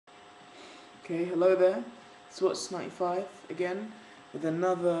Okay, hello there. It's What's 95 again with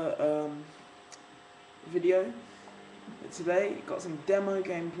another video. Today got some demo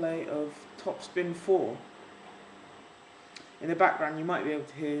gameplay of Top Spin 4. In the background you might be able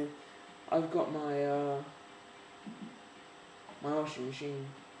to hear I've got my my washing machine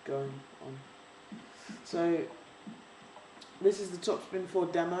going on. So this is the Top Spin 4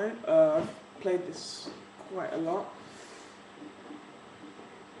 demo. I've played this quite a lot.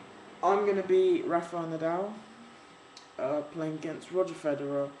 I'm going to be Rafael Nadal, playing against Roger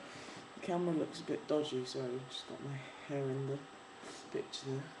Federer. The camera looks a bit dodgy, so I've just got my hair in the picture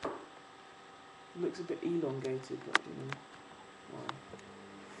there. It looks a bit elongated, but you know, wow.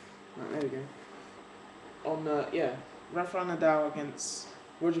 Right, there we go. On Rafael Nadal against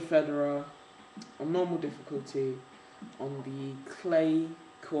Roger Federer on normal difficulty on the clay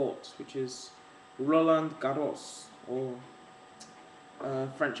court, which is Roland Garros, or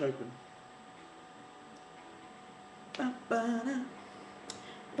French Open.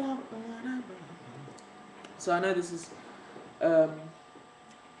 So I know this is, I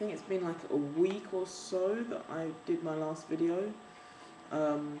think it's been like a week or so that I did my last video.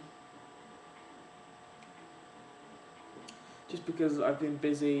 Just because I've been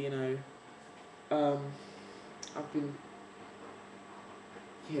busy, you know. I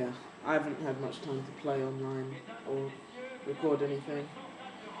haven't had much time to play online or record anything.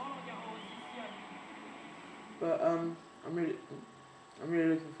 But I'm really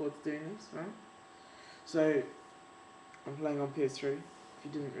looking forward to doing this, right? So I'm playing on PS3, if you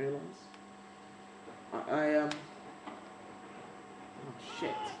didn't realise. Oh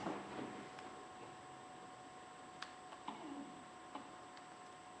shit.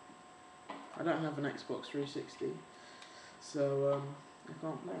 I don't have an Xbox 360, so I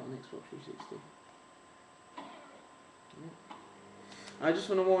can't play on Xbox 360. I just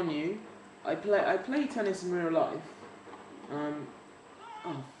want to warn you, I play tennis in real life. I'm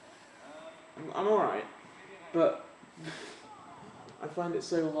alright, but I find it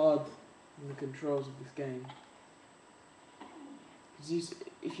so hard in the controls of this game.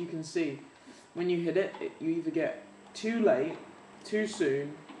 If you can see, when you hit it, you either get too late, too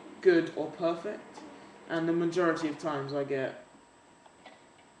soon, good or perfect, and the majority of times I get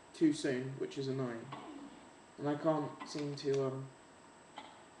too soon, which is annoying. And I can't seem to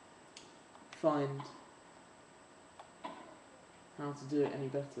find how to do it any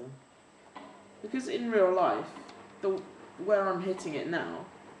better. Because in real life, where I'm hitting it now,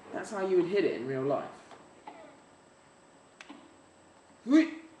 that's how you would hit it in real life.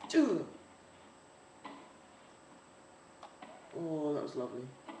 Oh, that was lovely.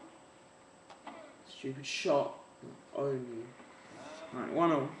 Stupid shot. Own you. Right,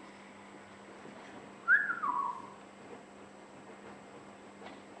 1-0.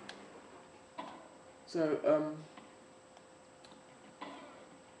 So,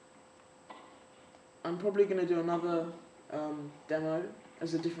 I'm probably going to do another demo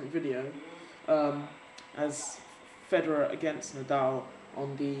as a different video, as Federer against Nadal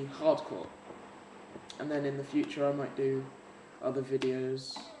on the hard court. And then in the future I might do other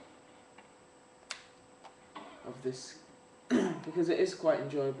videos of this because it is quite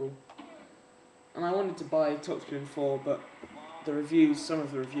enjoyable. And I wanted to buy Top Spin 4, but some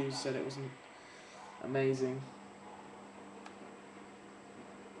of the reviews said it wasn't amazing.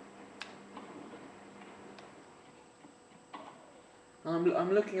 And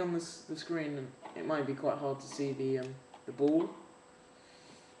I'm looking on the screen, and it might be quite hard to see the ball.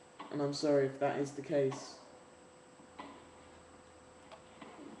 And I'm sorry if that is the case.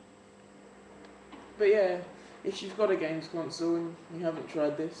 But yeah, if you've got a games console and you haven't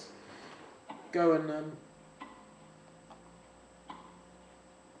tried this, go and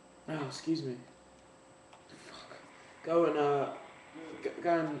excuse me. Fuck. Go and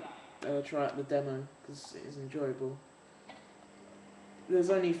try out the demo, because it is enjoyable. There's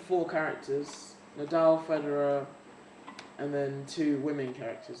only 4 characters: Nadal, Federer, and then 2 women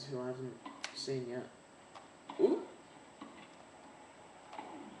characters who I haven't seen yet. Ooh.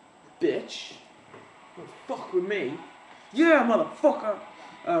 Bitch. Don't fuck with me. Yeah, motherfucker!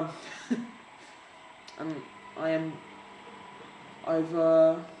 And I've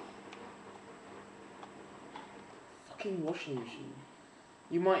fucking washing machine.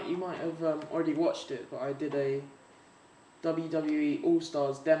 You might have already watched it, but I did a WWE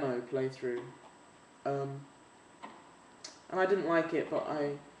All-Stars demo playthrough. And I didn't like it, but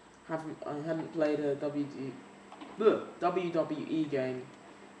I hadn't played a WWE game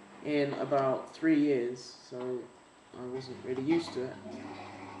in about 3 years, so I wasn't really used to it.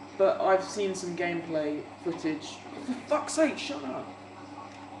 But I've seen some gameplay footage. For fuck's sake, shut up!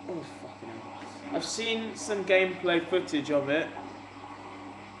 Oh fucking hell. I've seen some gameplay footage of it,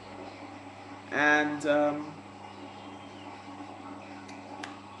 and I'm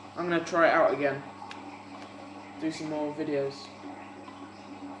gonna try it out again. Do some more videos,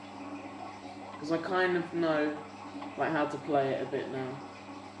 because I kind of know like how to play it a bit now.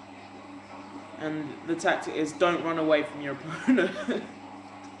 And the tactic is don't run away from your opponent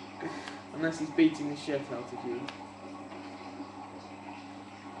unless he's beating the shit out of you.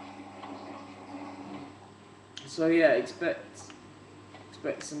 So yeah, expect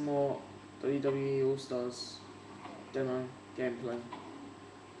some more WWE All Stars demo gameplay,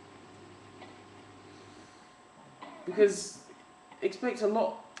 because expect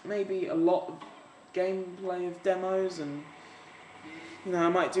maybe a lot of gameplay of demos, and I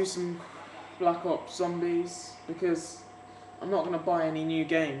might do some Black Ops Zombies, because I'm not going to buy any new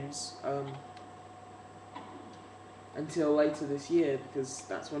games until later this year, because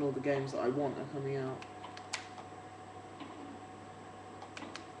that's when all the games that I want are coming out.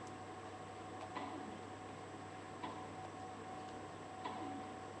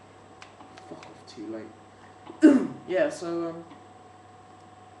 Fuck off, too late. Yeah, so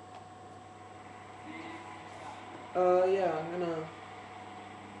yeah,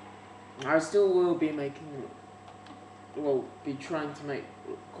 I still will be be trying to make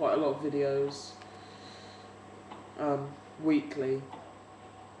quite a lot of videos weekly.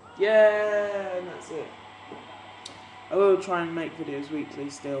 Yeah, and that's it. I will try and make videos weekly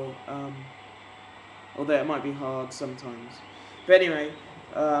still, although it might be hard sometimes. But anyway,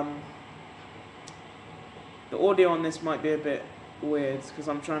 the audio on this might be a bit weird, because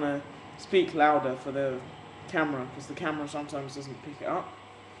I'm trying to speak louder for the camera, because the camera sometimes doesn't pick it up.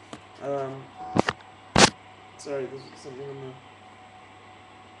 Sorry, there's something on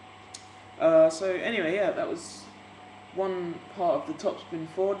there. So anyway, yeah, that was one part of the Top Spin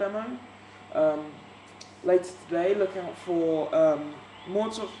 4 demo. Later today, look out for more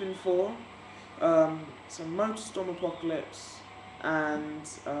Top Spin 4, some Motorstorm Apocalypse, and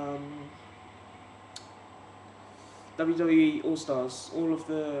WWE All Stars, all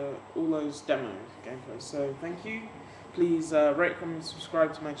those demo gameplays. So thank you. Please rate, comment, and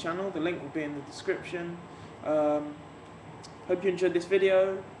subscribe to my channel. The link will be in the description. Hope you enjoyed this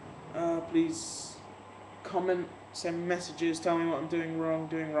video. Please comment, send messages, tell me what I'm doing wrong,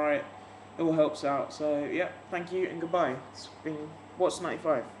 doing right. It all helps out. So yeah, thank you and goodbye. It's been What's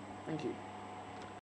 95. Thank you.